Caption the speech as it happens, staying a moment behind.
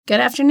Good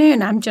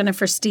afternoon. I'm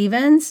Jennifer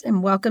Stevens,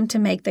 and welcome to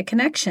Make the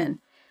Connection.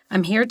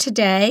 I'm here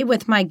today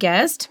with my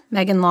guest,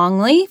 Megan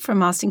Longley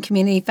from Austin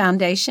Community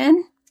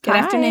Foundation. Good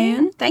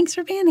afternoon. Thanks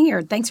for being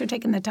here. Thanks for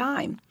taking the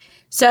time.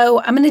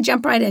 So I'm going to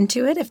jump right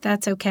into it, if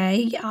that's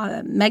okay.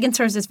 Megan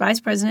serves as Vice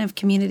President of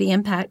Community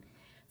Impact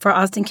for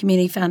Austin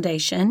Community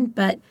Foundation,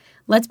 but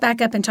let's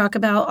back up and talk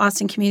about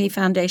Austin Community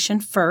Foundation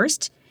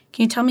first.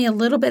 Can you tell me a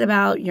little bit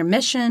about your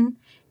mission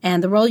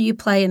and the role you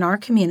play in our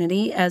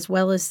community, as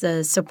well as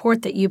the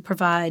support that you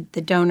provide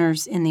the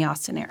donors in the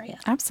Austin area?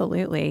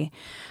 Absolutely.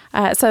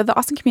 So the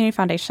Austin Community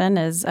Foundation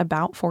is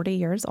about 40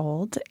 years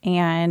old,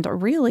 and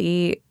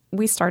really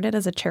we started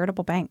as a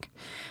charitable bank.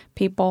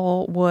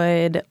 People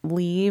would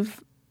leave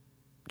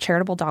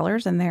charitable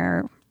dollars in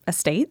their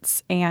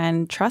estates,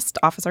 and trust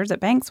officers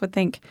at banks would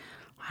think,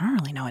 I don't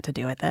really know what to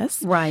do with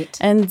this. Right.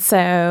 And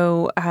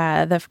so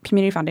the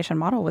Community Foundation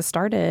model was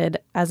started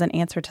as an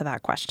answer to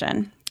that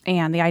question.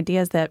 And the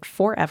idea is that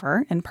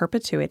forever, in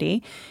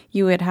perpetuity,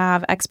 you would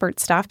have expert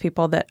staff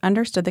people that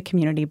understood the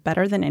community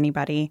better than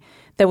anybody,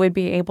 that would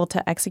be able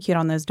to execute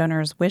on those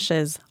donors'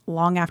 wishes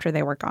long after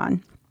they were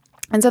gone.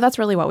 And so that's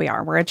really what we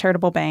are. We're a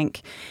charitable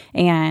bank,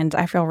 and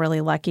I feel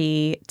really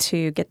lucky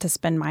to get to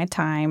spend my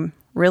time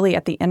really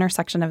at the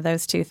intersection of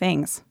those two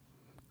things.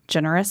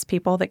 Generous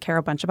people that care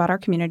a bunch about our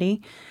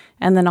community,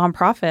 and the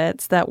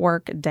nonprofits that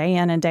work day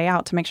in and day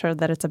out to make sure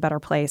that it's a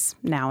better place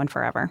now and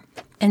forever.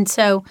 And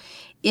so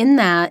in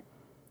that,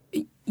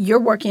 you're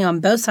working on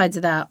both sides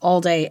of that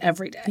all day,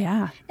 every day.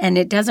 Yeah. And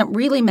it doesn't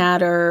really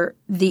matter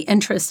the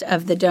interest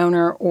of the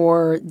donor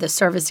or the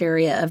service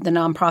area of the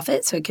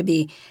nonprofit. So it could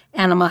be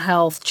animal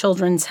health,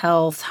 children's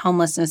health,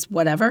 homelessness,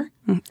 whatever.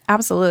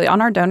 Absolutely.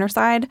 On our donor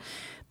side,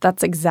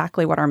 that's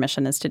exactly what our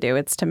mission is to do.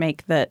 It's to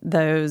make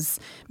those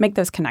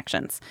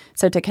connections.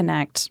 So to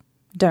connect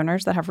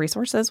donors that have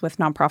resources with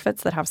nonprofits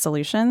that have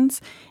solutions.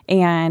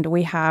 And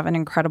we have an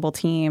incredible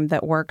team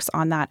that works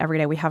on that every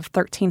day. We have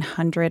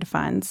 1,300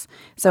 funds.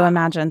 So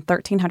imagine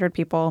 1,300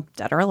 people,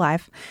 dead or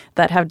alive,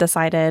 that have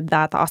decided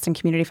that the Austin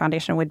Community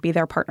Foundation would be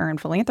their partner in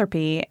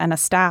philanthropy, and a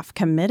staff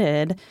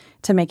committed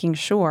to making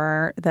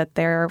sure that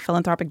their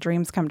philanthropic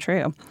dreams come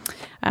true.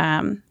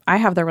 I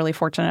have the really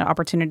fortunate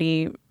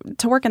opportunity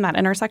to work in that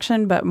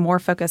intersection, but more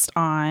focused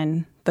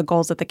on the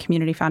goals that the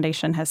Community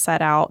Foundation has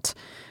set out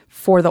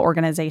for the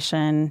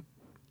organization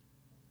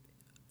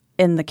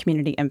in the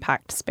community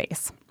impact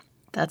space.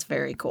 That's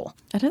very cool.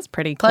 It is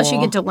pretty cool. Plus, you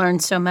get to learn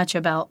so much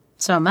about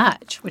so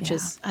much, which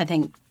is, I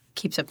think,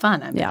 keeps it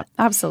fun. Yeah,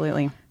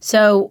 absolutely.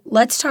 So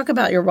let's talk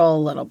about your role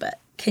a little bit.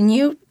 Can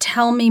you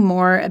tell me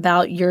more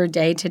about your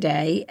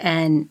day-to-day,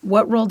 and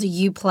what role do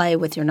you play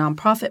with your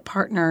nonprofit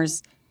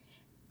partners?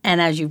 And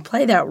as you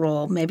play that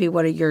role, maybe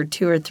what are your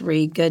 2 or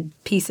 3 good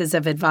pieces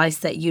of advice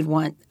that you'd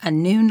want a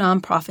new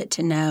nonprofit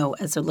to know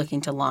as they're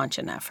looking to launch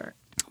an effort?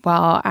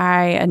 Well,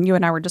 you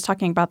and I were just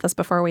talking about this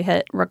before we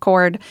hit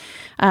record,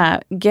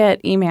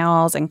 get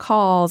emails and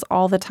calls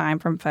all the time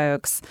from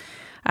folks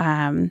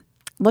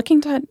looking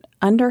to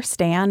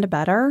understand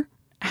better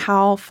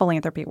how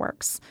philanthropy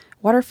works.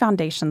 What are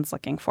foundations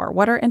looking for?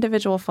 What are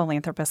individual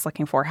philanthropists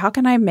looking for? How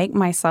can I make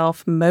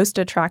myself most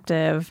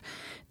attractive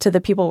to the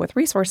people with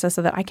resources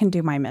so that I can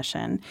do my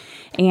mission?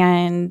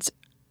 And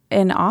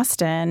in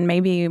Austin,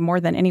 maybe more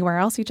than anywhere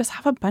else, you just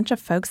have a bunch of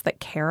folks that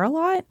care a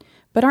lot,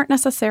 but aren't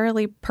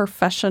necessarily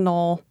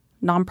professional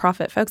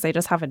nonprofit folks. They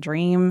just have a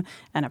dream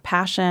and a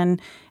passion,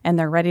 and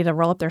they're ready to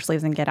roll up their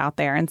sleeves and get out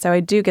there. And so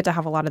I do get to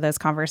have a lot of those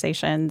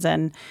conversations.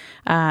 And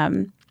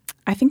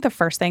I think the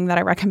first thing that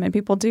I recommend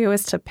people do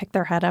is to pick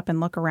their head up and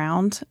look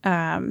around.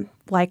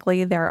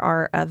 Likely there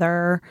are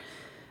other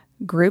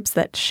groups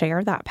that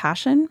share that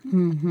passion.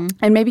 Mm-hmm.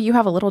 And maybe you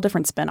have a little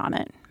different spin on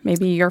it.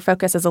 Maybe your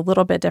focus is a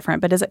little bit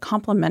different, but is it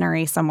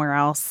complementary somewhere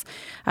else?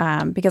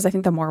 Because I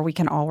think the more we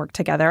can all work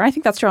together, I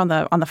think that's true on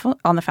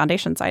the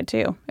foundation side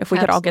too. If we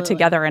could all get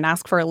together and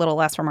ask for a little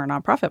less from our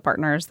nonprofit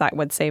partners, that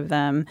would save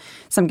them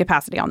some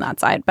capacity on that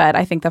side. But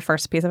I think the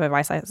first piece of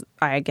advice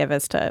I give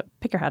is to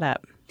pick your head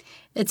up.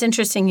 It's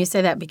interesting you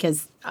say that,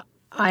 because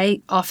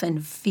I often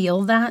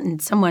feel that,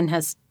 and someone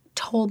has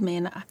told me,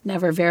 and I've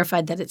never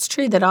verified that it's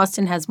true, that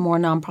Austin has more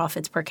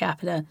nonprofits per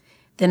capita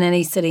than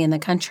any city in the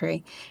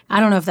country. I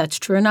don't know if that's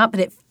true or not, but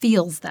it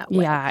feels that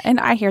way. Yeah,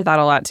 and I hear that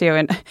a lot too.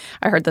 And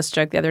I heard this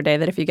joke the other day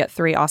that if you get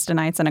 3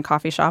 Austinites in a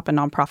coffee shop, a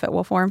nonprofit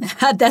will form.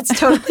 That's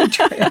totally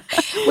true,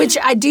 which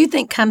I do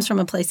think comes from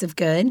a place of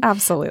good.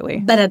 Absolutely.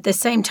 But at the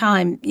same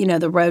time,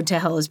 the road to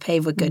hell is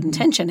paved with good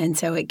intention, and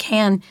so it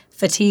can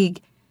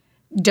fatigue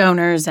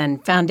donors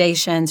and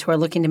foundations who are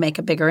looking to make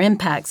a bigger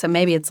impact. So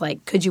maybe it's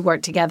like, could you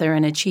work together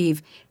and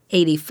achieve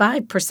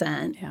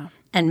 85%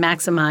 and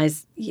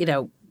maximize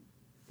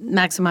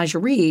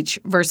your reach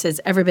versus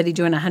everybody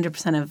doing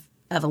 100%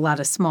 of a lot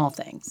of small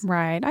things.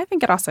 Right. I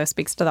think it also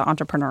speaks to the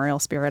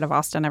entrepreneurial spirit of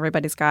Austin.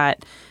 Everybody's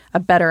got a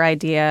better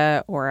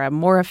idea or a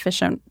more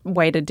efficient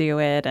way to do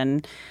it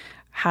and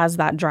has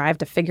that drive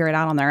to figure it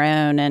out on their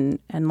own. And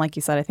like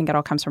you said, I think it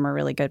all comes from a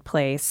really good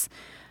place.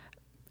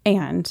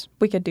 And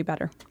we could do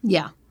better.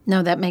 Yeah.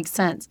 No, that makes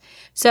sense.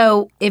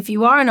 So if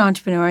you are an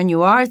entrepreneur and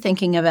you are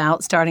thinking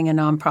about starting a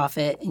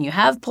nonprofit and you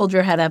have pulled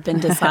your head up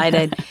and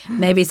decided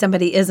maybe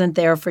somebody isn't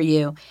there for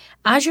you,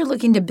 as you're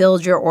looking to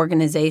build your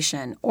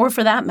organization, or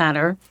for that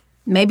matter,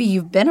 maybe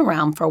you've been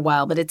around for a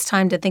while, but it's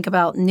time to think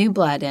about new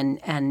blood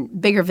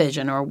and bigger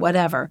vision or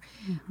whatever.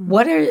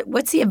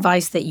 What's the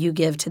advice that you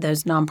give to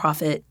those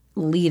nonprofit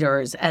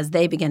leaders as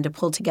they begin to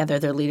pull together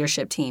their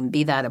leadership team,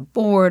 be that a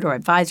board or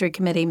advisory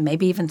committee,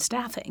 maybe even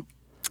staffing?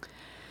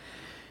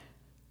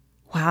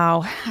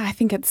 Wow. I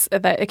think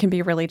it can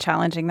be really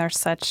challenging. There's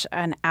such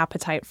an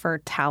appetite for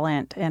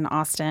talent in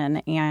Austin,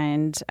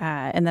 and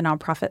in the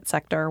nonprofit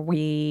sector,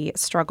 we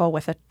struggle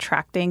with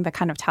attracting the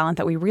kind of talent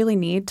that we really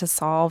need to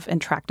solve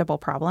intractable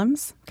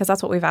problems, because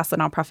that's what we've asked the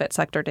nonprofit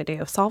sector to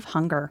do: solve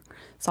hunger,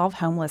 solve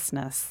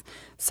homelessness,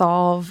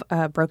 solve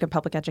a broken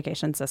public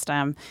education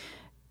system,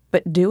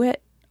 but do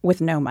it with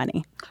no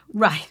money.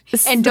 Right.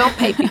 And don't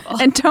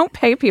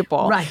pay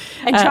people. Right.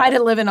 And try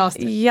to live in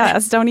Austin.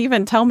 Yes. Don't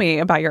even tell me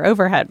about your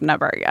overhead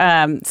number.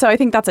 So I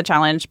think that's a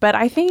challenge. But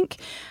I think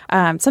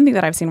something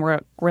that I've seen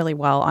work really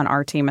well on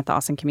our team at the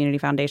Austin Community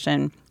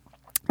Foundation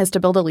is to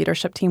build a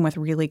leadership team with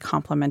really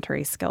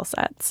complementary skill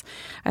sets.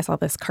 I saw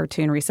this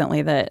cartoon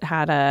recently that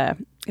had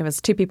it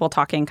was two people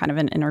talking, kind of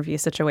an interview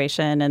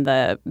situation, and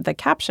the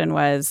caption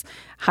was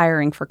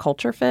hiring for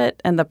culture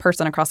fit, and the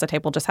person across the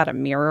table just had a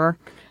mirror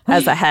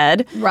as a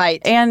head.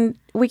 Right. And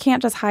we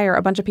can't just hire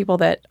a bunch of people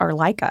that are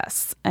like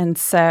us. And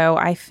so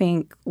I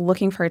think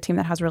looking for a team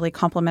that has really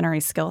complementary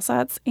skill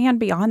sets, and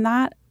beyond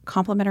that,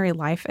 complementary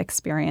life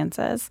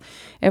experiences.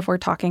 If we're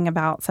talking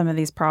about some of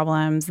these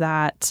problems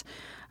that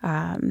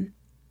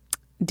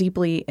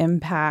deeply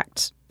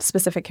impact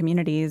specific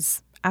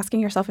communities, asking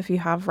yourself if you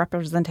have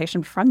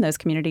representation from those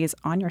communities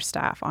on your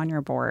staff, on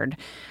your board,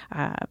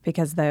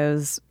 because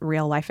those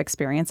real life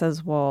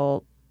experiences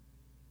will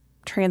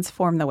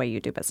transform the way you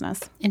do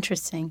business.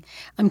 Interesting.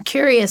 I'm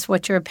curious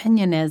what your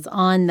opinion is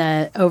on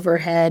the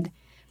overhead,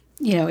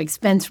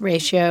 expense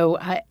ratio.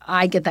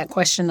 I get that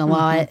question a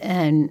lot,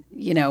 and,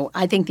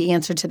 I think the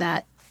answer to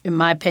that, in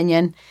my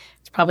opinion,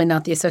 it's probably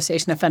not the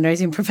Association of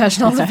Fundraising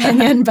Professionals'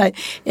 opinion, but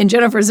in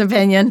Jennifer's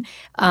opinion,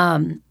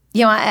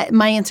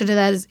 my answer to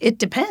that is it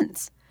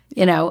depends.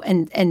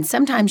 And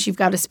sometimes you've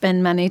got to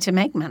spend money to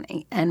make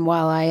money. And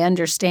while I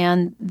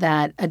understand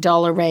that a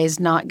dollar raised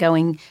not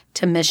going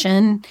to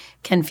mission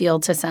can feel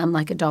to some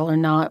like a dollar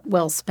not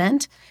well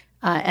spent,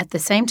 at the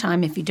same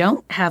time, if you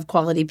don't have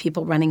quality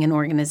people running an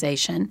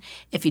organization,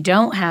 if you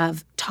don't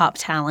have top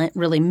talent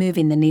really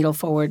moving the needle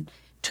forward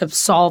to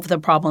solve the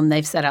problem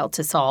they've set out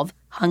to solve,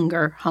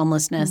 hunger,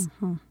 homelessness,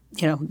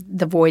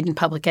 the void in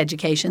public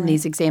education,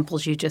 these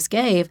examples you just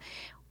gave,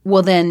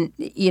 well then,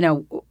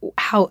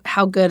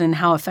 how good and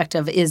how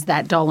effective is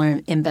that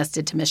dollar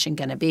invested to mission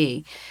going to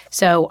be?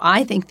 So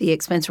I think the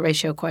expense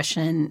ratio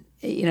question,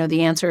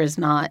 the answer is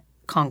not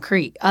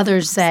concrete.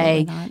 Others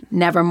say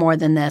never more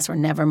than this or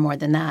never more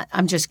than that.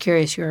 I'm just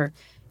curious your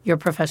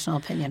professional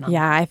opinion on that.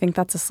 Yeah, I think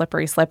that's a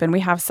slippery slope. And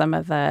we have some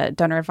of the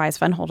donor-advised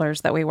fund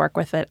holders that we work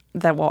with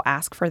that will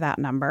ask for that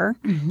number.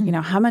 Mm-hmm.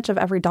 How much of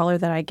every dollar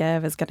that I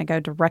give is going to go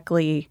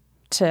directly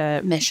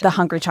to mission, the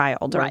hungry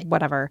child, or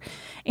whatever.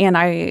 And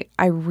I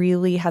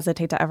really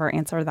hesitate to ever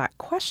answer that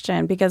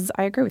question, because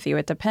I agree with you,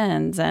 it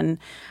depends. And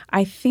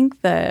I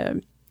think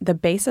the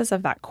basis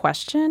of that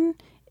question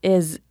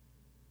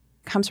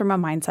comes from a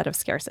mindset of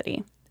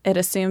scarcity. It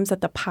assumes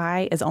that the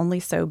pie is only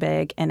so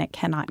big and it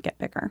cannot get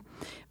bigger.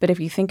 But if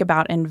you think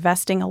about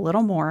investing a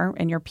little more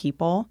in your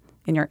people,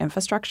 in your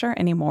infrastructure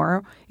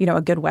anymore,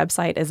 a good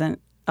website isn't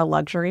a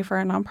luxury for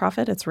a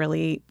nonprofit. It's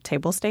really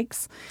table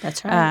stakes.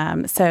 That's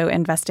right. So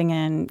investing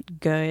in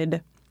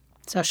good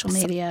social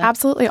media.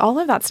 Absolutely. All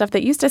of that stuff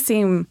that used to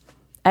seem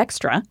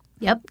extra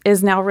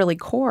is now really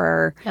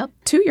core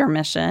to your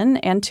mission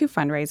and to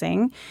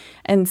fundraising.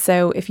 And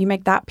so if you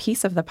make that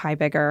piece of the pie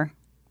bigger,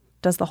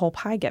 does the whole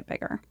pie get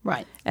bigger?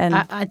 Right. And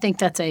I think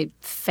that's a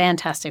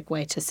fantastic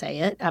way to say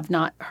it. I've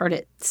not heard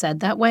it said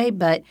that way,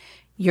 but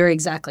you're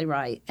exactly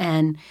right.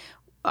 And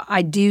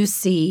I do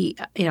see,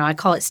 I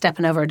call it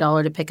stepping over a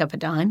dollar to pick up a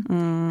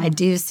dime. I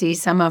do see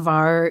some of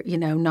our,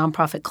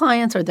 nonprofit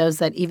clients, or those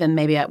that even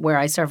maybe at where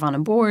I serve on a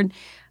board,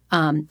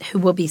 who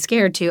will be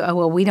scared to,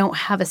 we don't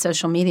have a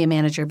social media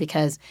manager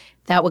because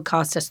that would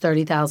cost us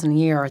 $30,000 a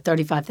year, or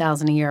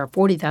 $35,000 a year, or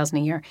 $40,000 a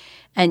year,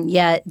 and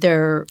yet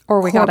they're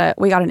we got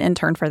an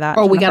intern for that,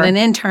 or we got an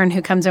intern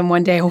who comes in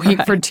one day a week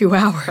for 2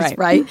 hours,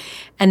 right?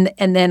 And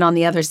then on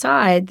the other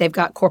side, they've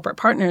got corporate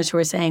partners who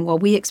are saying, well,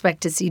 we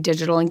expect to see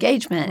digital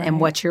engagement, and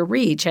what's your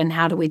reach, and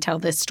how do we tell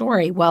this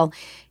story? Well,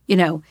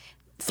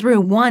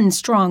 through one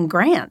strong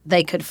grant,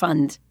 they could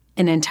fund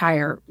an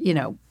entire,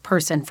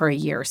 person for a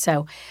year.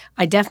 So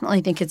I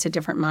definitely think it's a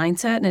different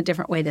mindset and a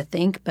different way to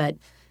think. But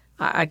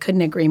I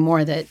couldn't agree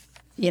more that,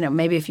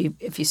 maybe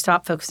if you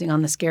stop focusing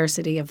on the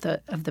scarcity of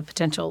the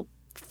potential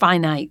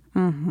finite,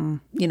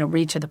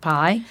 reach of the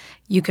pie,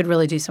 you could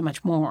really do so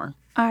much more.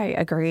 I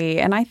agree.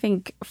 And I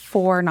think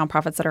for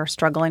nonprofits that are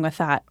struggling with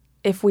that,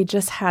 if we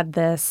just had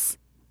this,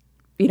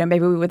 maybe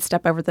we would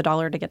step over the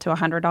dollar to get to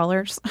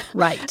 $100.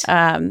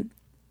 Right.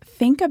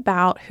 think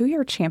about who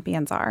your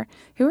champions are.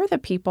 Who are the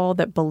people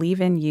that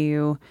believe in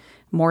you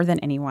more than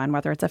anyone,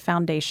 whether it's a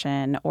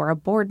foundation or a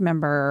board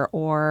member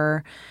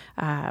or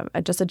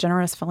just a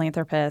generous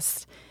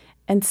philanthropist,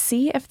 and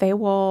see if they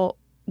will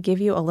give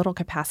you a little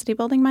capacity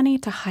building money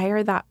to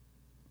hire that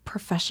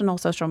professional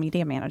social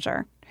media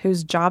manager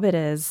whose job it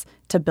is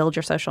to build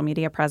your social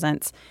media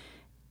presence,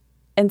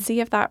 and see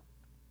if that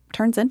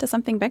turns into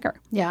something bigger.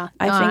 Yeah.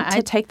 I think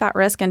to take that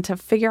risk and to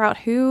figure out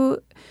who's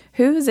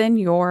in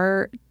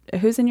your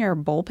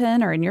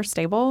bullpen or in your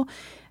stable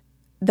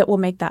that will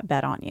make that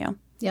bet on you.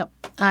 Yep.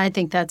 I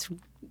think that's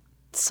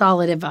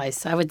solid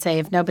advice. I would say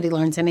if nobody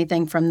learns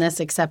anything from this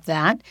except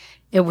that,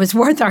 it was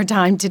worth our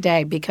time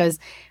today, because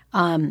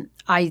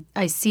I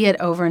see it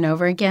over and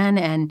over again.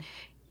 And,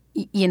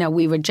 you know,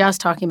 we were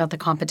just talking about the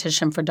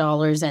competition for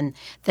dollars and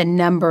the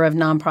number of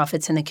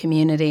nonprofits in the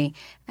community.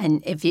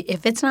 And if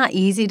it's not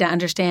easy to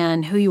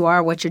understand who you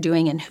are, what you're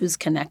doing, and who's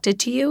connected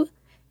to you,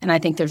 and I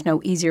think there's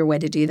no easier way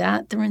to do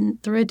that through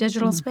a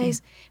digital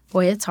space,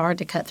 boy, it's hard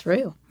to cut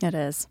through. It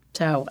is.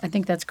 So I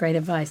think that's great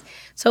advice.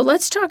 So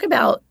let's talk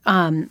about,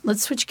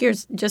 let's switch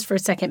gears just for a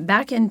second,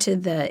 back into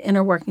the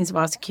inner workings of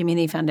Austin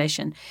Community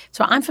Foundation.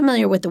 So I'm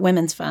familiar with the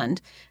Women's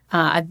Fund.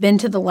 I've been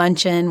to the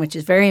luncheon, which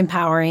is very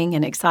empowering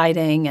and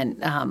exciting and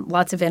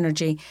lots of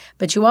energy.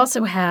 But you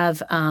also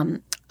have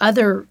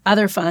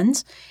other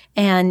funds.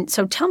 And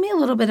so tell me a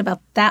little bit about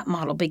that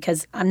model,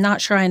 because I'm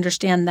not sure I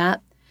understand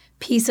that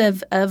piece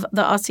of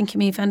the Austin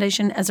Community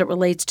Foundation as it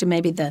relates to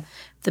maybe the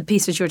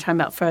pieces you were talking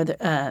about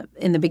further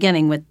in the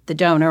beginning with the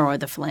donor or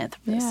the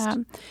philanthropist. Yeah.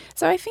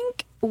 So I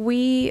think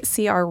we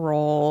see our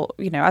role,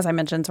 you know, as I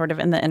mentioned, sort of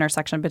in the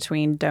intersection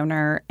between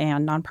donor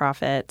and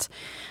nonprofit,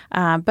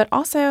 but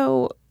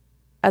also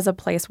as a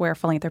place where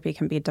philanthropy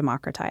can be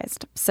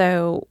democratized.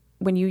 So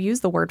when you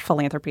use the word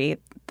philanthropy,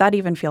 that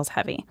even feels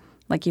heavy.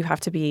 Like you have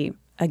to be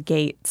a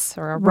Gates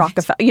or a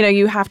Rockefeller. You know,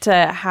 you have to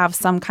have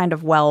some kind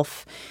of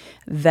wealth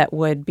that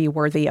would be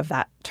worthy of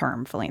that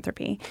term,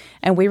 philanthropy.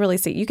 And we really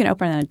see you can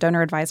open a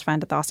donor advised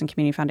fund at the Austin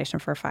Community Foundation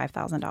for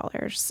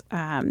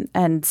 $5,000.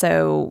 And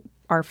so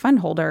our fund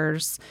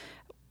holders,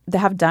 they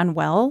have done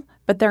well,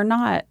 but we're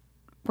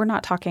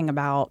not talking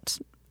about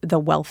the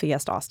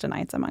wealthiest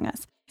Austinites among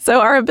us. So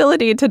our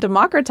ability to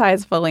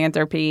democratize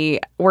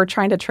philanthropy, we're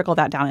trying to trickle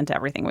that down into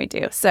everything we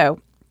do. So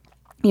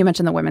you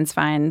mentioned the Women's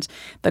Fund.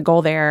 The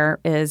goal there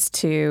is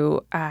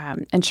to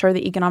ensure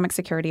the economic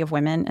security of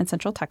women in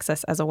Central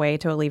Texas as a way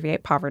to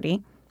alleviate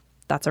poverty.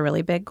 That's a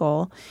really big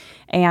goal.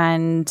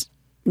 And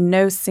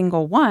no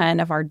single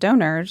one of our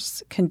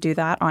donors can do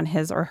that on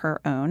his or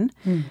her own.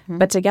 Mm-hmm.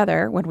 But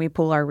together, when we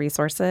pool our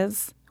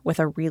resources with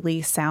a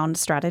really sound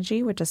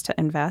strategy, which is to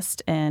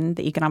invest in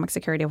the economic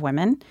security of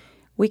women,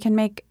 we can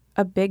make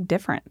a big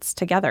difference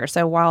together.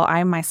 So while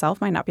I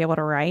myself might not be able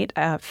to write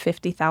a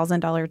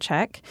 $50,000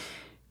 check,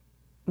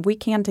 we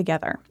can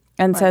together.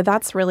 And so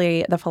that's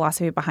really the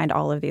philosophy behind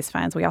all of these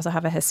funds. We also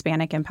have a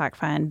Hispanic Impact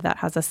Fund that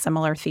has a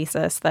similar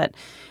thesis that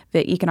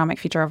the economic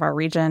future of our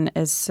region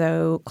is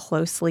so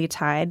closely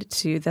tied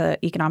to the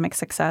economic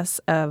success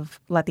of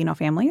Latino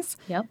families.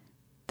 Yep.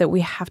 That we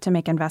have to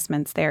make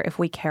investments there if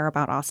we care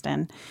about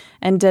Austin.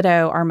 And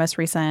ditto, our most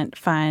recent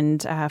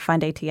fund,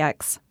 Fund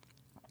ATX,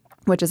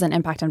 which is an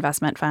impact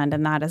investment fund.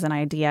 And that is an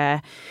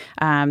idea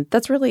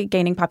that's really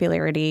gaining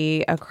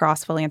popularity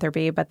across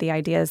philanthropy. But the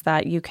idea is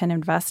that you can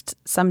invest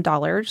some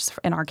dollars,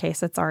 in our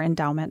case, it's our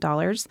endowment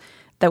dollars,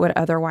 that would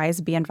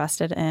otherwise be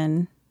invested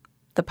in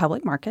the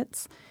public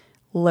markets,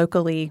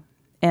 locally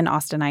in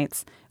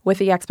Austinites, with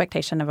the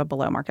expectation of a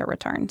below market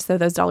return. So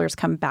those dollars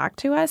come back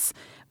to us.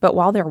 But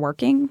while they're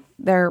working,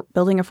 they're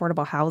building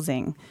affordable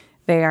housing.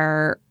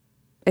 They're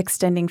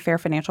extending fair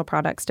financial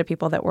products to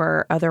people that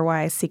were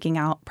otherwise seeking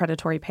out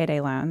predatory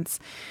payday loans.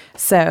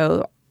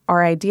 So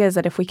our idea is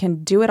that if we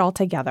can do it all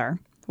together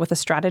with a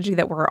strategy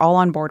that we're all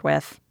on board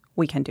with,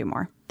 we can do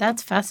more.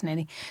 That's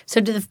fascinating.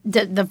 So do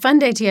the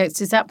Fund ATX,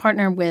 does that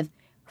partner with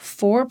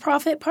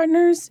for-profit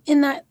partners in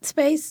that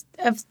space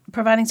of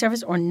providing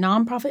service, or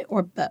nonprofit,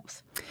 or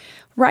both?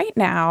 Right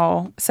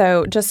now,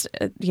 so just,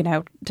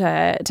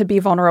 to be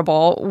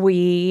vulnerable,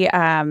 we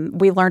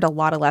learned a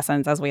lot of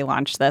lessons as we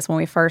launched this. When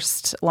we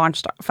first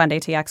launched Fund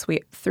ATX,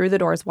 we threw the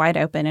doors wide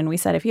open and we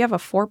said, if you have a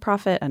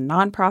for-profit, a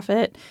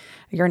nonprofit,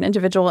 you're an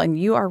individual and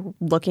you are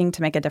looking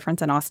to make a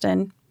difference in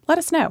Austin, let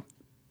us know.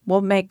 We'll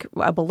make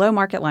a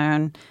below-market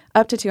loan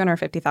up to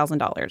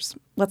 $250,000.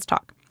 Let's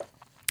talk.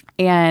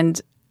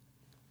 And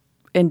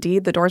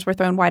indeed, the doors were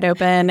thrown wide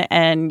open,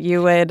 and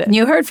you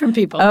heard from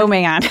people. Oh,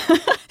 man.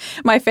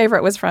 My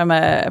favorite was from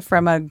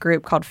a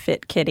group called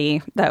Fit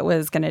Kitty that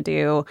was going to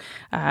do,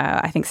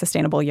 I think,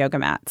 sustainable yoga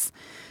mats.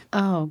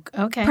 Oh,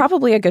 okay.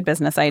 Probably a good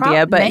business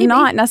idea, but maybe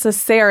not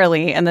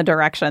necessarily in the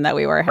direction that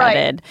we were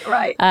headed.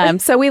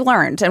 Right. So we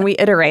learned and we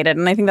iterated.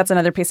 And I think that's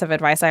another piece of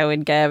advice I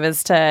would give,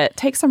 is to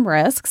take some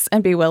risks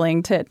and be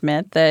willing to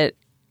admit that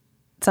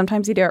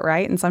sometimes you do it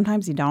right and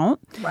sometimes you don't.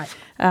 Right.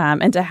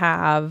 And to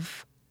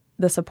have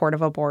the support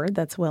of a board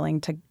that's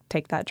willing to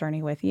take that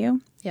journey with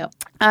you. Yep.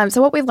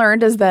 So what we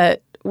learned is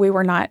that we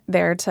were not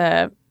there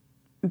to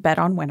bet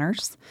on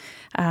winners,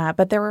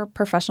 but there are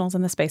professionals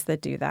in the space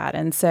that do that.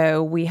 And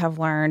so we have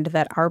learned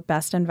that our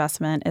best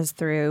investment is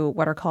through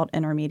what are called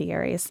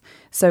intermediaries.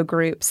 So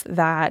groups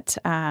that,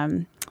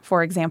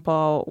 for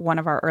example, one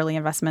of our early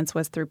investments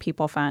was through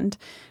People Fund,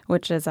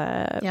 which is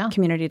a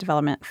community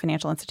development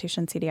financial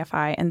institution,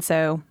 CDFI. And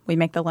so we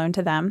make the loan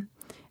to them.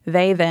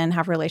 They then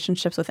have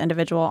relationships with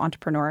individual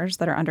entrepreneurs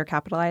that are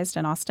undercapitalized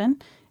in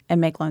Austin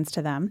and make loans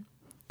to them.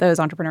 Those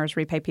entrepreneurs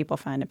repay People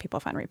Fund, and People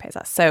Fund repays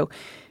us. So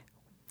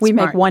we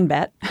make one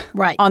bet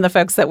on the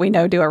folks that we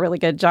know do a really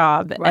good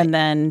job, and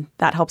then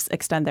that helps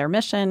extend their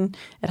mission.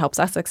 It helps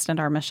us extend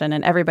our mission,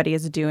 and everybody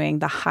is doing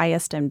the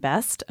highest and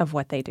best of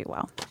what they do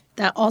well.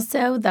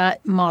 That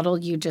model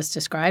you just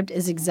described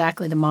is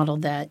exactly the model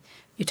that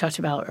you talked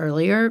about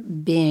earlier,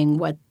 being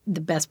what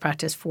the best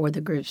practice for the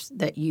groups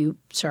that you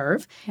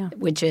serve,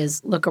 which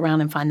is look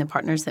around and find the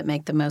partners that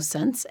make the most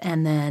sense,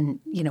 and then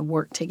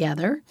work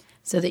together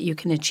so that you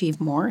can achieve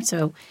more.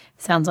 So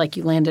it sounds like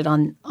you landed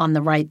on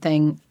the right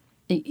thing,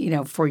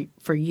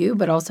 for you,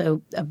 but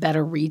also a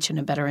better reach and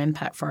a better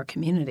impact for our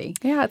community.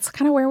 Yeah, it's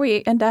kind of where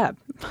we end up.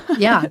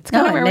 Yeah,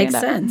 it makes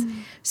sense.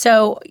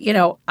 So,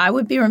 I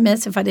would be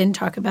remiss if I didn't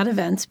talk about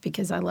events,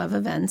 because I love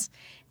events.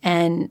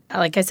 And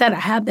like I said, I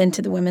have been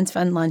to the Women's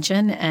Fund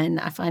Luncheon, and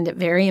I find it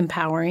very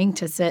empowering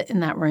to sit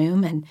in that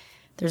room. And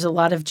there's a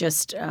lot of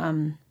just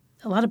a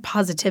lot of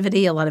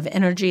positivity, a lot of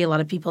energy, a lot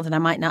of people that I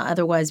might not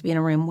otherwise be in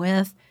a room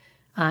with.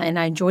 And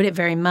I enjoyed it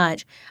very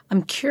much.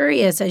 I'm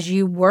curious, as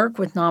you work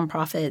with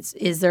nonprofits,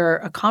 is there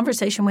a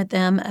conversation with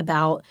them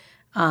about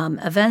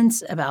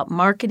events, about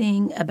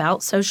marketing,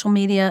 about social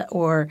media,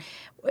 or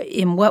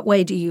in what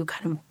way do you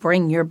kind of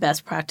bring your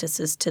best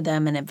practices to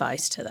them and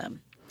advice to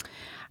them?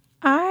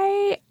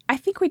 I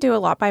think we do a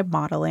lot by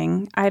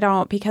modeling.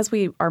 Because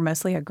we are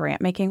mostly a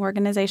grant-making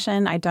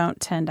organization, I don't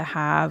tend to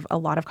have a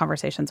lot of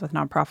conversations with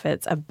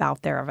nonprofits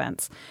about their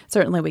events.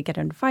 Certainly we get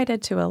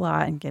invited to a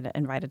lot and get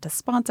invited to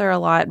sponsor a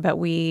lot, but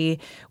we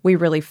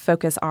really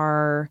focus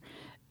our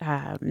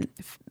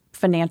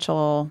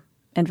financial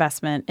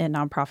investment in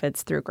nonprofits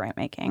through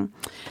grant-making.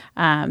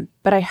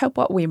 But I hope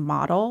what we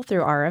model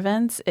through our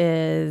events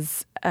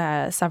is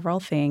several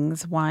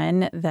things.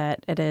 One,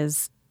 that it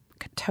is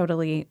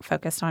totally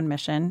focused on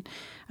mission.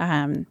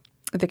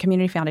 The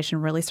Community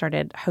Foundation really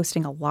started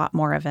hosting a lot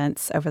more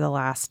events over the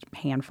last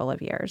handful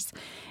of years.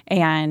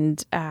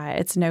 And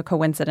it's no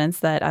coincidence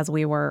that as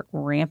we were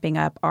ramping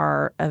up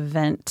our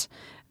event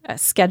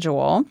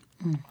schedule,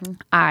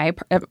 I,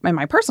 in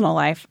my personal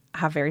life,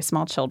 have very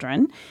small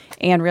children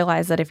and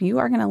realize that if you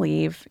are going to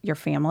leave your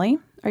family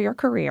or your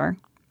career,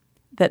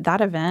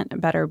 that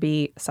event better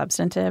be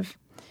substantive,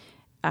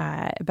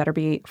 it better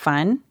be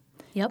fun,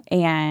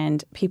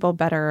 and people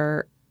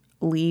better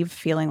leave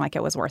feeling like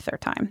it was worth their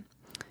time.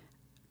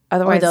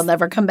 Otherwise, or they'll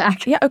never come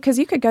back. Yeah, because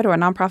you could go to a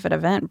nonprofit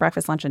event,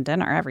 breakfast, lunch, and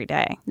dinner every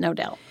day. No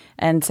doubt.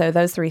 And so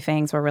those three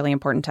things were really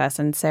important to us.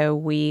 And so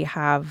we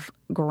have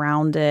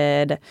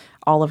grounded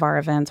all of our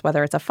events,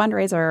 whether it's a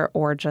fundraiser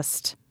or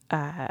just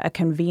a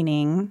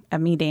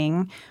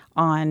meeting,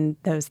 on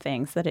those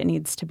things, that it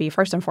needs to be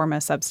first and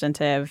foremost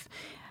substantive,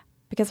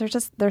 because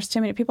there's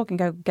too many people can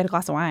go get a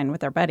glass of wine with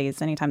their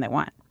buddies anytime they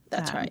want.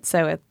 That's right.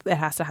 So it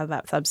has to have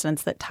that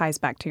substance that ties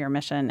back to your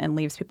mission and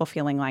leaves people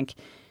feeling like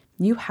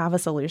you have a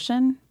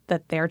solution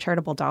that their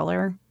charitable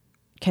dollar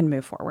can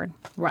move forward.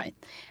 Right.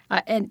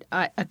 And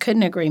I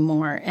couldn't agree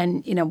more.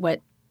 And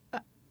what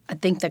I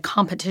think the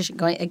competition,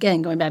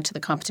 going back to the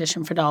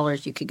competition for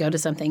dollars, you could go to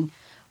something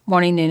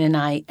morning, noon, and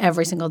night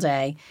every single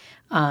day.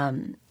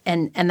 And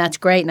that's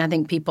great. And I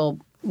think people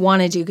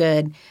want to do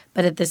good.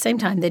 But at the same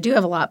time, they do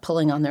have a lot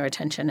pulling on their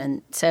attention.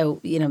 And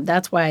so,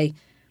 that's why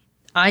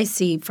I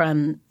see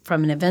from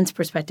an events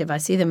perspective, I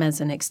see them as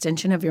an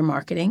extension of your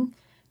marketing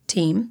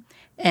team,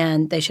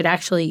 and they should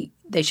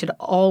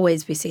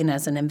always be seen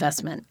as an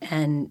investment.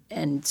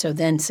 And so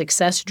then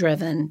success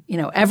driven,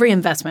 every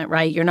investment,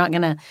 right? You're not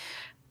gonna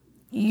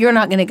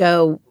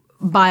go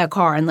buy a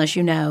car unless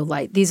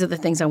like, these are the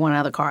things I want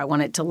out of the car. I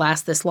want it to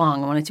last this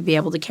long. I want it to be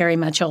able to carry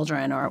my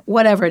children, or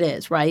whatever it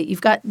is, right?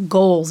 You've got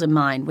goals in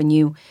mind when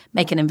you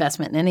make an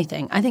investment in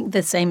anything. I think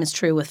the same is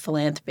true with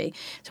philanthropy.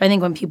 So I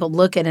think when people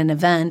look at an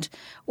event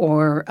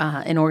or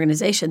an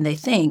organization, they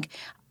think,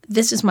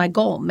 this is my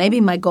goal.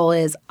 Maybe my goal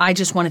is I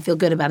just want to feel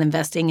good about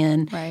investing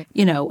in,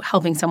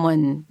 helping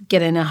someone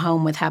get in a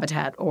home with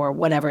Habitat or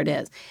whatever it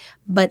is.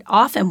 But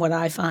often what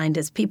I find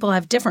is people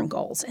have different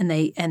goals, and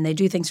they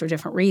do things for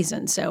different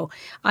reasons. So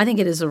I think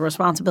it is a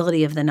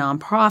responsibility of the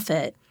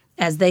nonprofit,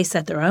 as they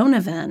set their own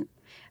event,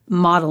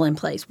 model in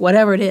place,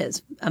 whatever it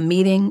is, a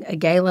meeting, a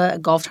gala, a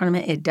golf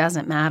tournament, it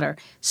doesn't matter.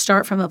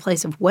 Start from a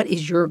place of what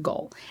is your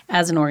goal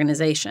as an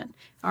organization.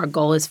 Our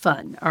goal is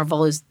fun. Our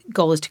goal is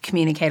to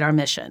communicate our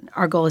mission.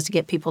 Our goal is to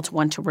get people to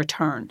want to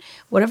return.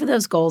 Whatever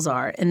those goals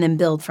are, and then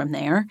build from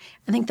there.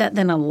 I think that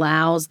then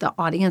allows the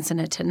audience and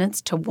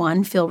attendance to,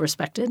 one, feel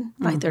respected,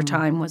 like their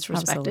time was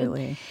respected.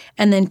 Absolutely.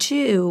 And then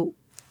two,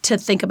 to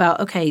think about,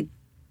 okay,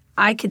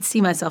 I could see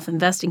myself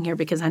investing here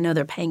because I know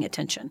they're paying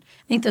attention.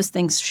 I think those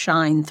things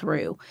shine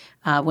through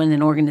when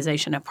an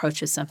organization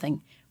approaches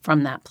something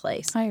from that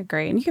place. I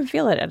agree. And you can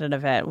feel it at an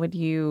event when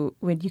you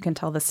can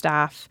tell the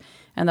staff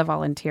and the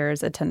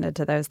volunteers attended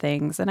to those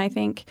things. And I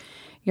think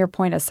your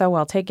point is so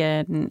well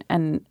taken.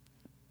 And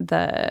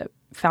the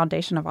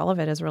foundation of all of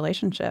it is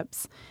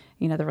relationships.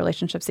 The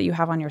relationships that you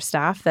have on your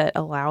staff that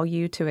allow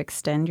you to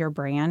extend your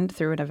brand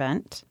through an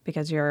event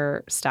because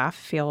your staff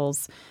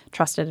feels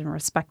trusted and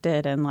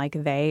respected and like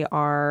they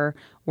are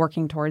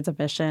working towards a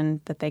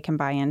mission that they can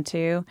buy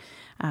into.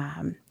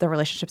 The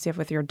relationships you have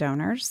with your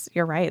donors,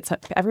 you're right. So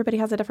everybody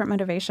has a different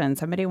motivation.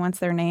 Somebody wants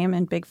their name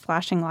in big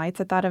flashing lights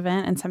at that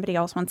event, and somebody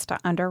else wants to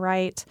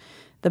underwrite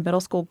the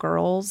middle school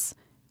girls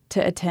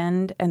to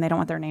attend, and they don't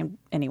want their name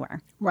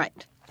anywhere.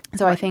 Right.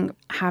 So I think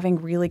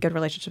having really good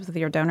relationships with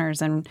your donors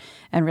and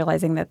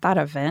realizing that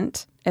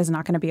event is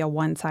not going to be a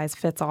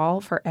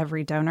one-size-fits-all for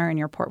every donor in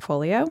your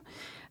portfolio,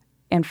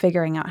 and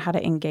figuring out how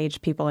to engage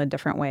people in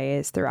different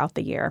ways throughout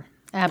the year.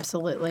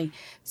 Absolutely.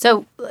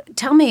 So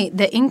tell me,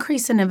 the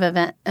increase of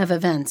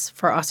events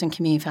for Austin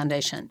Community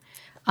Foundation,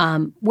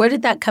 where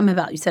did that come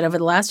about? You said over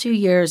the last few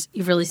years,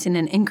 you've really seen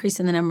an increase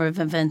in the number of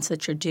events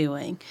that you're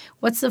doing.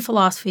 What's the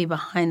philosophy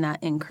behind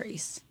that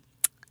increase?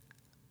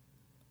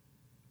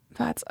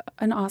 That's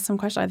an awesome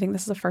question. I think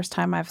this is the first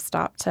time I've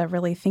stopped to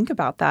really think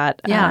about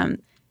that. Yeah.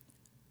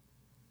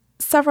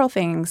 Several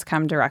things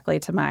come directly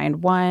to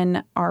mind.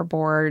 One, our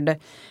board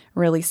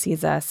really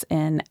sees us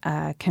in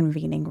a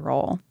convening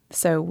role.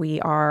 So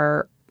we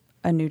are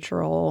a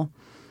neutral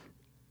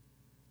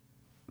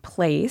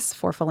place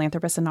for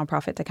philanthropists and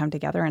nonprofit to come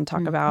together and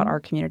talk about our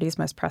community's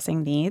most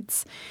pressing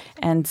needs.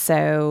 And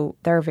so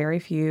there are very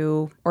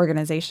few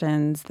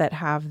organizations that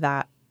have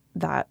that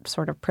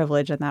sort of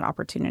privilege and that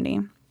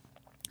opportunity.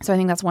 So I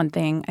think that's one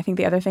thing. I think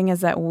the other thing is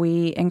that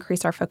we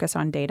increased our focus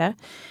on data.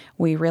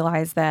 We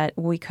realized that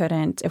we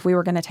couldn't, if we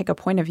were going to take a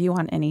point of view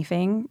on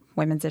anything,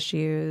 women's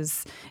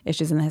issues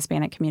in the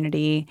Hispanic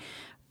community,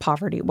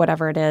 poverty,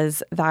 whatever it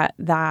is,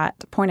 that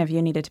point of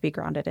view needed to be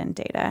grounded in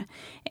data.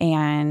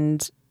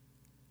 And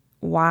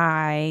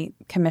why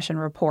commission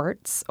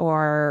reports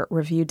or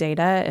review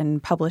data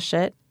and publish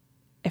it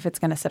if it's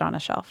going to sit on a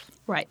shelf.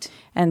 Right.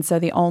 And so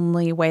the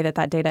only way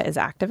that data is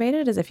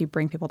activated is if you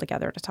bring people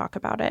together to talk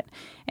about it.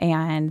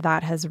 And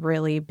that has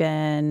really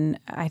been,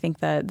 I think,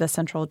 the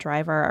central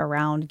driver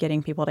around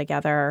getting people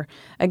together,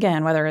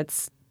 again, whether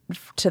it's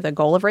to the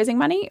goal of raising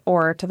money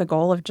or to the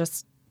goal of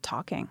just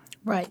talking.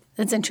 Right.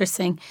 That's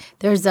interesting.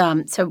 There's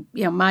I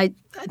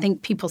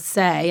think people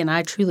say, and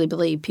I truly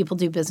believe, people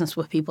do business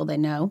with people they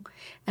know.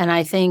 And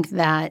I think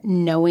that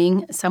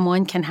knowing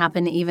someone can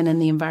happen even in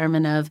the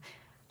environment of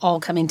all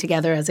coming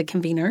together as a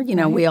convener.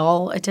 We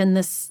all attend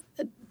this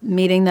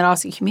meeting that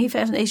Austin Community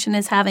Foundation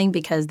is having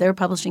because they're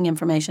publishing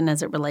information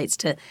as it relates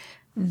to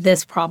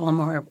this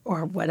problem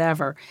or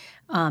whatever.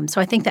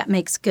 So I think that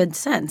makes good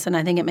sense. And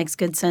I think it makes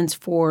good sense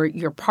for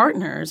your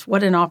partners.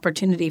 What an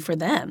opportunity for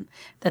them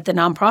that the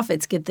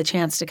nonprofits get the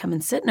chance to come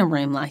and sit in a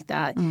room like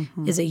that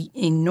is an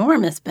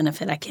enormous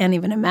benefit. I can't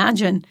even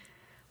imagine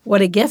what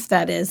a gift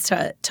that is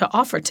to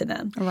offer to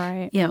them.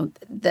 Right.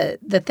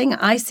 The thing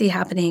I see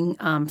happening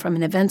from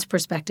an events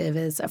perspective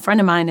is a friend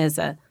of mine is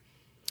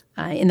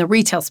in the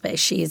retail space.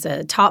 She's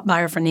a top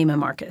buyer for Neiman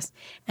Marcus.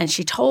 And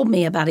she told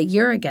me about a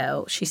year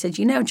ago, she said,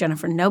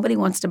 Jennifer, nobody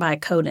wants to buy a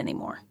coat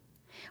anymore.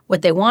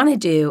 What they want to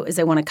do is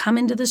they want to come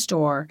into the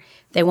store.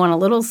 They want a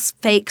little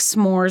fake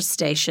s'mores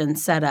station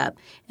set up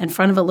in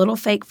front of a little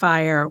fake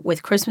fire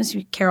with Christmas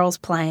carols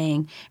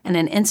playing and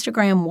an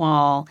Instagram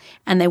wall.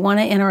 And they want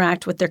to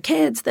interact with their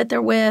kids that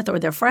they're with or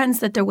their friends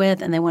that they're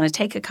with. And they want to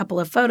take a couple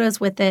of photos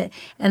with it.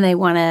 And they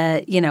want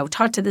to,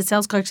 talk to the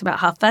sales clerks about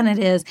how fun it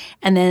is.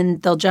 And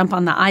then they'll jump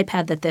on the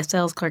iPad that the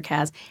sales clerk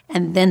has.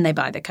 And then they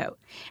buy the coat.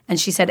 And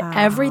she said,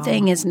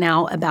 everything is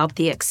now about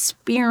the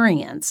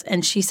experience.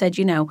 And she said,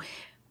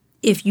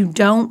 if you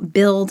don't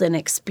build an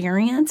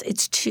experience,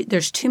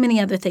 there's too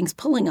many other things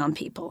pulling on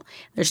people.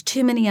 There's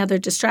too many other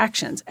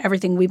distractions.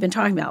 Everything we've been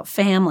talking about,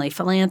 family,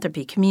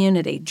 philanthropy,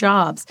 community,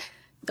 jobs,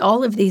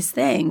 all of these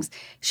things.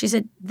 She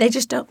said they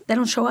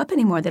don't show up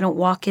anymore. They don't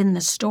walk in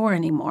the store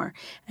anymore.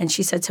 And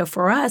she said, so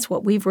for us,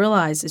 what we've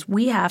realized is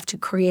we have to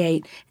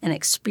create an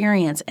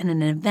experience and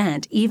an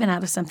event, even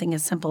out of something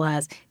as simple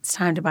as it's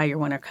time to buy your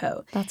winter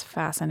coat. That's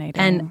fascinating.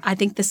 And I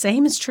think the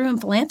same is true in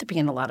philanthropy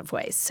in a lot of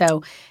ways.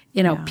 So,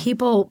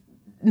 people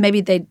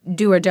maybe they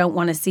do or don't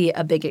want to see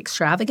a big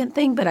extravagant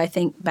thing, but I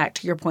think back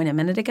to your point a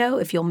minute ago,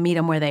 if you'll meet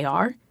them where they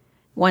are,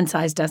 one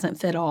size doesn't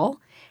fit all,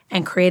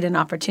 and create an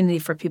opportunity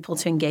for people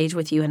to engage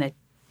with you in a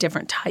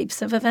different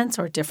types of events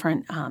or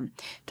different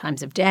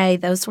times of day,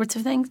 those sorts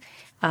of things,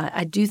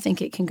 I do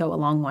think it can go a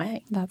long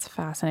way. That's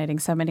fascinating.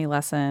 So many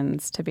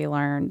lessons to be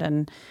learned.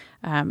 And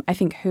I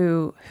think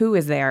who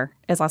is there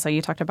is also,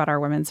 you talked about our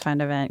Women's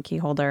Fund event,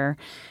 Keyholder,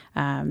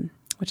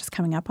 which is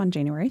coming up on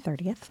January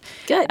 30th.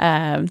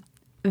 Good.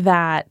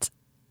 That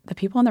the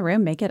people in the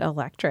room make it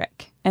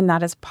electric. And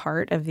that is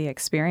part of the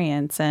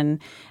experience. And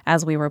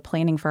as we were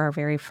planning for our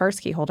very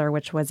first Keyholder,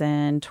 which was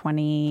in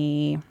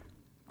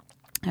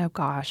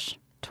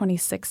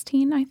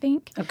 2016, I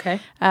think. Okay.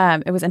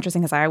 It was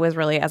interesting because I was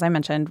really, as I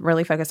mentioned,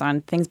 really focused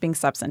on things being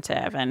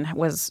substantive and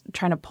was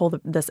trying to pull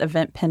this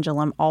event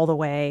pendulum all the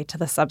way to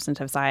the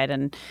substantive side.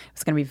 And it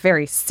was going to be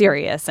very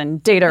serious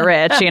and data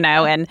rich,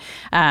 and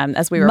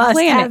as we were Must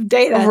planning. have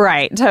data.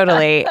 Right,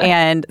 totally.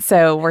 And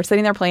so we're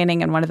sitting there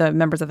planning, and one of the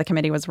members of the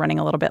committee was running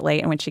a little bit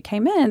late. And when she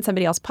came in,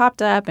 somebody else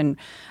popped up and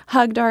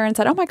hugged her and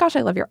said, "Oh my gosh,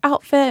 I love your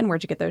outfit. And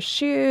where'd you get those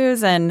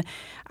shoes?" And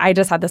I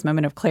just had this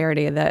moment of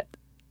clarity that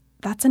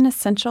that's an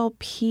essential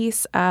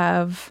piece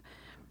of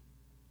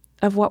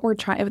what we're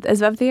trying,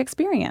 is of the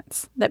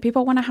experience, that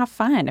people want to have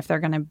fun if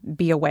they're going to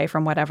be away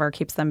from whatever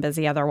keeps them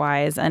busy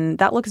otherwise. And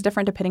that looks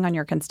different depending on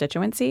your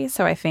constituency.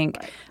 So I think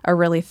a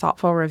really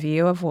thoughtful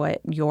review of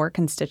what your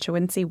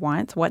constituency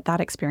wants, what that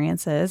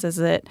experience is. Is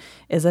it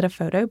a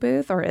photo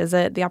booth, or is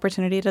it the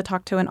opportunity to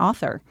talk to an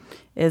author?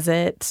 Is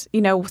it,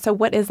 so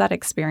what is that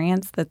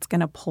experience that's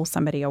going to pull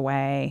somebody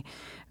away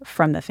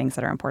from the things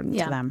that are important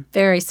to them?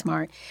 Very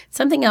smart.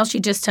 Something else you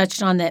just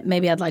touched on that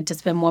maybe I'd like to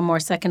spend one more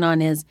second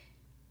on is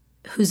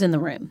who's in the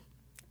room.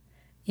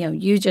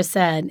 You just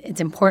said it's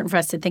important for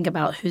us to think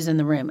about who's in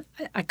the room.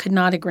 I could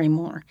not agree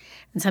more.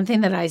 And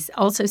something that I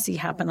also see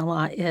happen a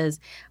lot is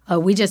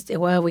we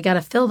got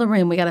to fill the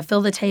room. We got to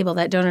fill the table.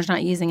 That donor's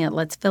not using it.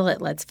 Let's fill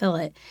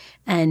it.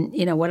 And,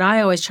 what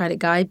I always try to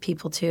guide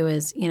people to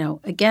is,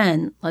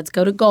 again, let's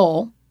go to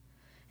goal.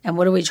 And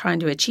what are we trying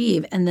to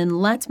achieve? And then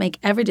let's make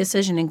every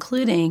decision,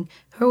 including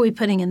who are we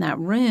putting in that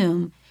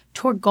room,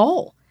 toward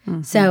goal.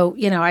 Mm-hmm. So,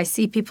 I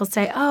see people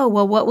say, oh,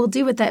 well, what we'll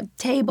do with that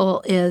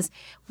table is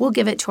we'll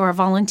give it to our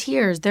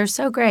volunteers. They're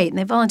so great, and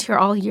they volunteer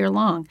all year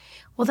long.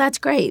 Well, that's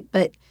great.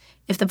 But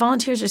if the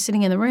volunteers are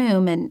sitting in the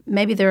room and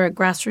maybe they're a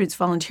grassroots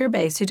volunteer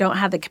base who don't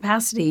have the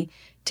capacity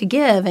to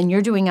give, and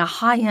you're doing a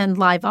high-end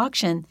live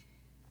auction,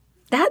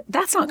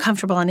 that's not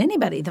comfortable on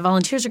anybody. The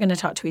volunteers are going to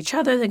talk to each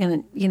other. They're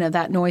going to,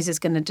 that noise is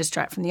going to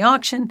distract from the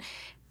auction.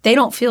 They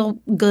don't feel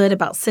good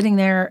about sitting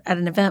there at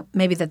an event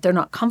maybe that they're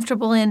not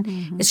comfortable in.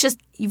 Mm-hmm. It's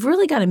just, you've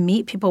really got to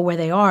meet people where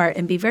they are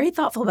and be very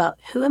thoughtful about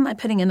who am I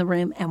putting in the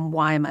room and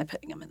why am I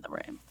putting them in the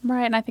room.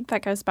 Right. And I think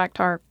that goes back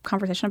to our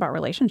conversation about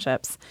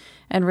relationships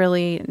and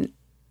really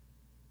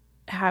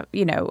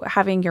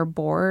having your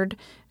board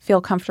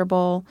feel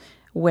comfortable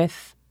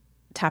with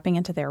tapping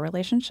into their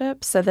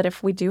relationships, so that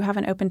if we do have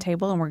an open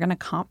table and we're going to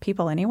comp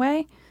people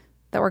anyway,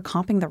 that we're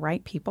comping the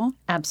right people.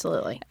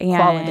 Absolutely.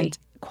 And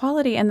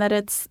quality, and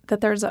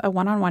that there's a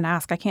one-on-one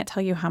ask. I can't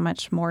tell you how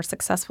much more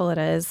successful it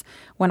is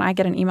when I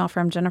get an email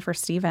from Jennifer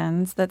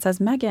Stevens that says,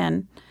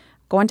 "Megan,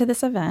 going to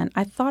this event,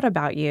 I thought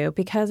about you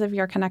because of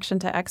your connection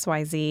to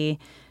XYZ.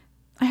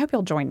 I hope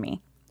you'll join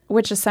me,"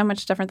 which is so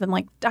much different than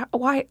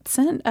why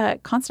send a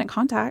constant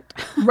contact.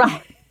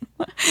 Right.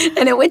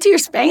 And it went to your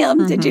spam.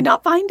 Mm-hmm. Did you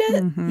not find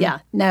it? Mm-hmm. Yeah.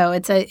 No,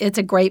 it's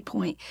a great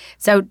point.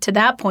 So to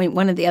that point,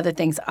 one of the other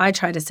things I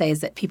try to say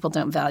is that people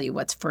don't value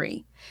what's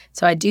free.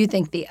 So I do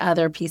think the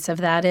other piece of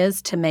that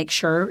is to make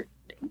sure,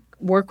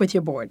 work with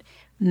your board,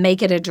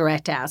 make it a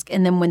direct ask.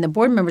 And then when the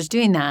board member's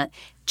doing that,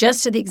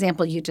 just to the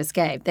example you just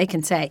gave, they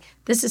can say,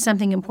 this is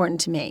something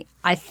important to me.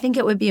 I think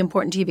it would be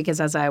important to you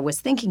because as I was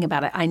thinking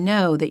about it, I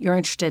know that you're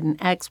interested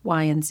in X,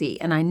 Y, and Z.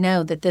 And I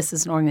know that this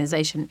is an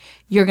organization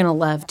you're going to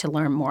love to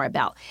learn more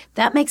about.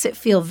 That makes it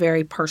feel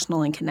very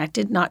personal and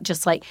connected, not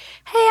just like,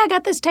 hey, I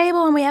got this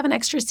table and we have an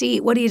extra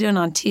seat. What are you doing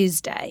on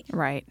Tuesday?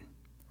 Right.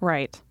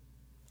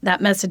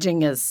 That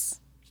messaging is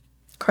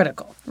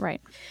critical.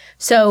 Right.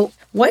 So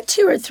what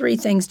 2 or 3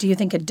 things do you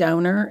think a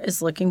donor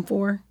is looking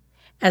for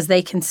as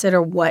they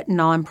consider what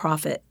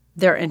nonprofit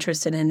they're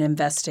interested in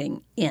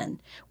investing in?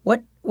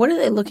 What are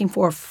they looking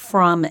for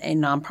from a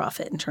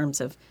nonprofit in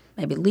terms of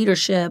maybe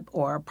leadership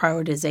or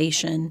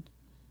prioritization?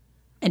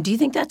 And do you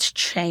think that's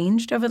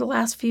changed over the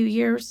last few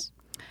years?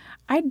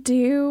 I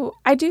do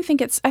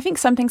think I think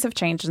some things have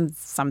changed and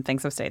some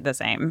things have stayed the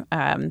same.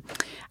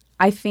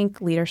 I think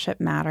leadership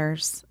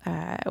matters.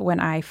 When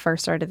I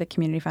first started the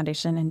Community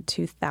Foundation in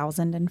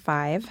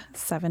 2005,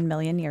 7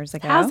 million years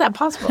ago. How's that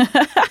possible?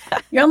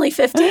 You're only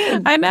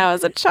 15. I know,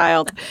 as a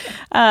child.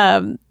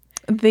 The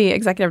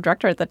executive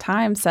director at the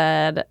time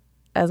said,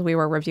 as we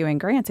were reviewing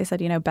grants, he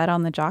said, bet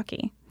on the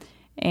jockey.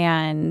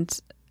 And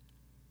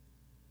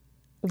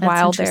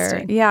while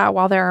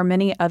there are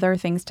many other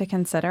things to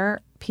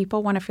consider,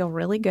 people want to feel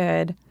really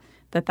good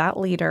that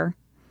leader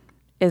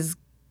has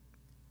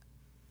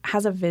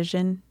a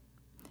vision,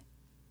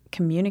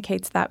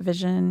 communicates that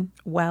vision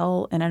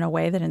well and in a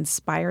way that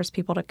inspires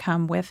people to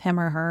come with him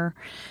or her.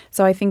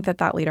 So I think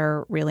that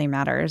leader really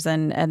matters.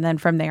 And then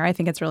from there, I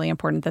think it's really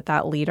important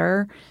that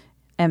leader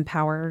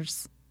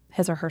empowers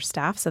his or her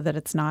staff so that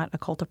it's not a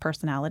cult of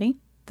personality,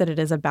 that it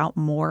is about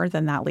more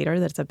than that leader,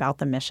 that it's about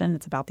the mission,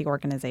 it's about the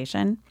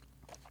organization.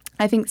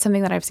 I think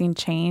something that I've seen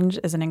change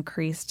is an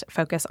increased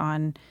focus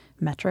on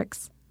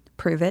metrics.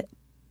 Prove it.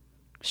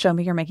 Show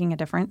me you're making a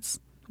difference.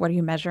 What are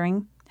you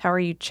measuring? How are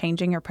you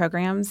changing your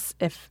programs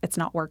if it's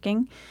not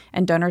working?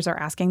 And donors are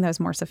asking those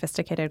more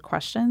sophisticated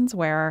questions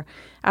where,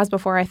 as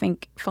before, I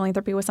think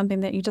philanthropy was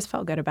something that you just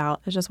felt good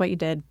about. It's just what you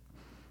did.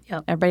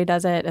 Yep. Everybody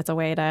does it. It's a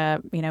way to,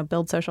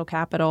 build social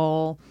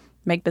capital,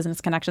 make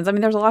business connections. I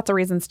mean, there's lots of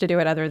reasons to do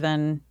it other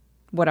than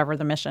whatever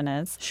the mission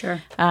is.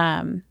 Sure.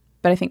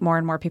 But I think more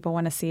and more people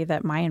want to see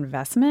that my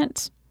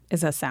investment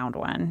is a sound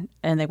one,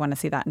 and they want to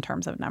see that in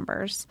terms of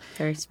numbers.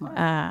 Very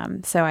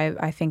smart. So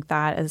I think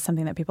that is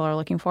something that people are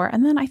looking for.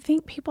 And then I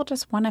think people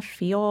just want to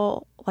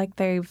feel like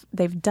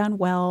they've done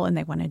well and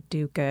they want to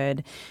do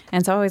good.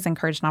 And so I always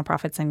encourage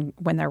nonprofits, and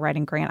when they're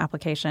writing grant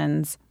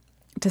applications,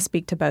 to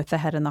speak to both the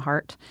head and the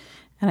heart.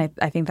 And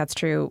I think that's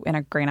true in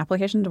a grant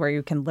application where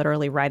you can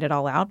literally write it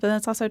all out, but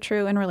that's also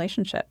true in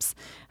relationships.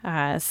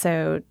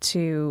 So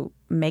to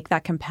make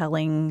that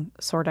compelling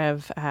sort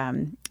of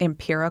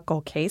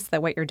empirical case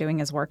that what you're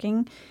doing is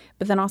working,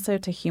 but then also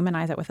to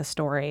humanize it with a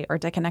story or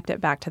to connect it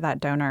back to that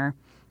donor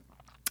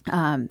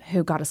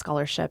who got a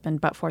scholarship,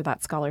 and but for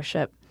that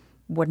scholarship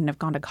wouldn't have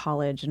gone to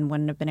college and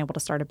wouldn't have been able to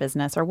start a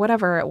business or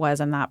whatever it was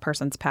in that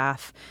person's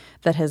path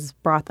that has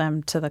brought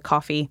them to the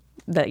coffee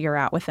that you're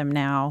at with them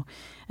now,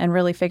 and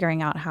really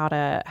figuring out how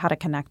to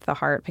connect the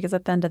heart. Because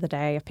at the end of the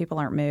day, if people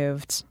aren't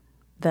moved,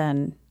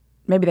 then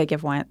maybe they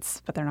give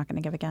once, but they're not going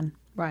to give again.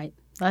 Right.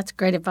 That's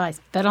great advice.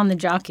 Bet on the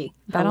jockey.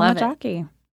 Bet on the jockey.